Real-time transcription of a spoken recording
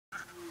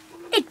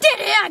It did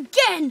it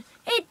again!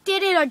 It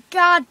did it a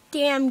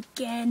goddamn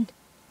again.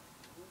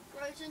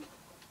 Frozen?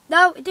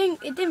 No, it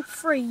didn't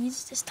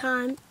freeze this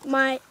time.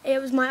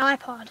 It was my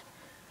iPod.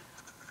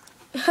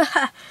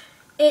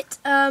 It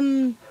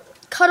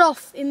cut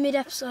off in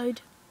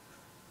mid-episode.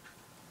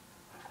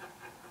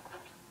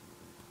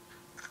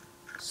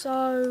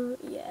 So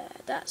yeah,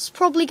 that's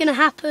probably gonna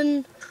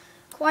happen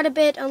quite a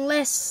bit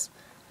unless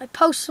I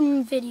post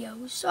some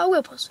videos. So I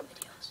will post some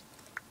videos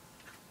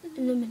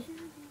in a minute.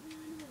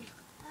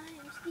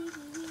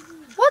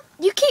 What?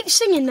 You keep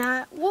singing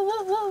that?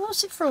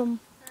 What's it from?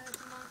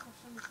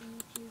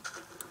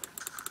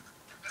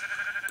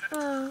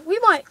 We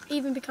might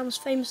even become as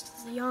famous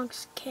as the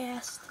Yonkers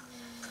cast.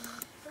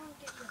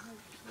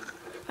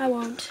 I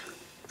won't.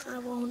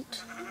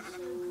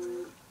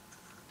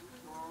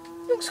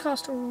 Yonkers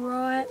cast are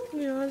alright.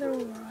 You know, they're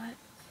alright.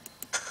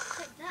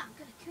 Take that, I'm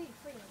gonna kill you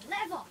for your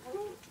lever!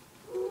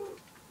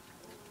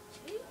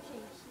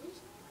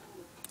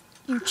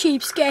 You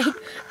cheapskate.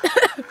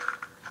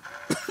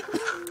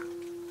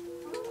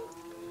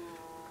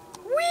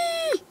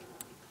 Whee!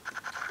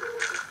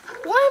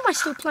 Why am I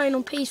still playing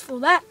on peaceful?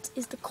 That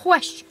is the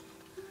question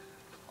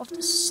of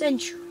the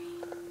century.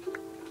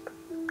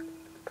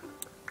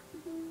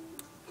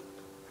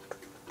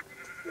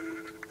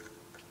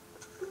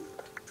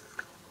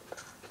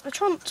 I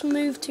try not to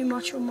move too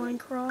much on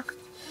Minecraft.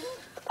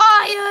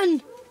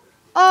 Iron!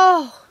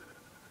 Oh!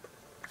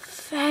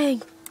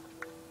 Thank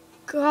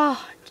God.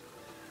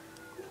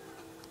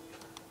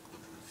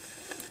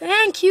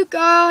 Thank you,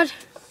 God.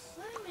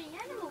 So many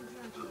animals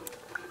around here.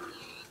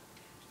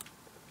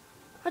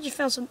 I just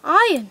found some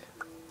iron.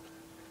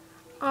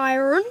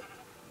 Iron.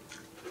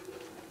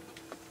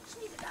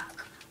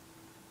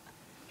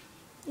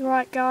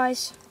 Right,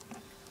 guys.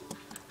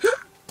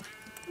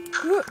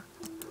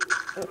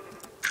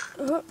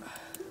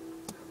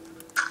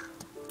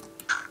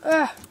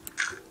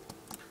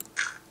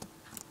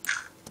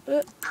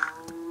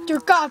 Dear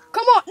God,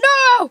 come on,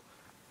 no!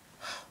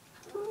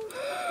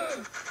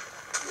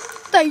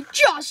 They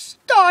just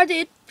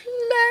started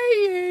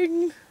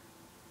playing.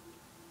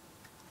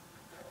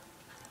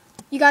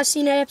 You guys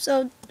seen that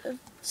episode of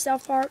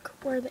South Park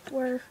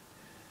where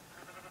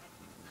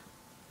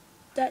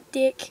that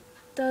dick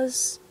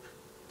does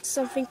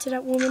something to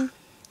that woman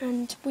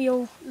and we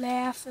all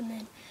laugh and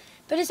then,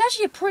 but it's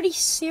actually a pretty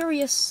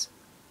serious,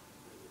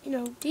 you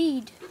know,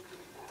 deed.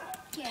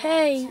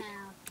 Okay.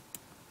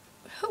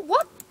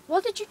 What?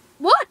 What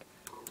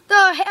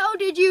the hell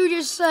did you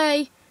just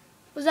say?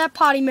 Was that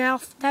potty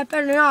mouth? That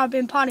better not have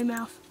been potty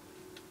mouth.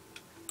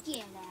 Get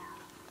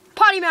out.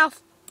 Potty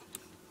mouth.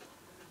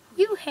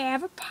 You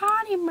have a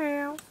potty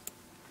mouth.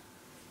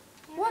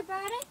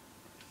 Everybody,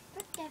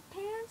 put their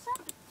pants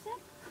up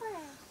except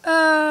Chris.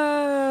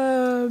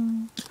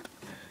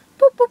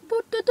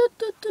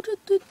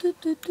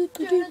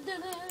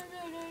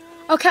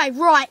 Okay,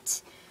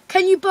 right.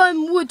 Can you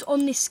burn wood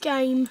on this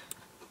game?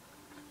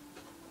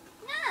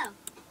 No.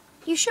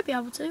 You should be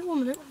able to, 1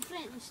 minute.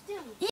 Flint and steel.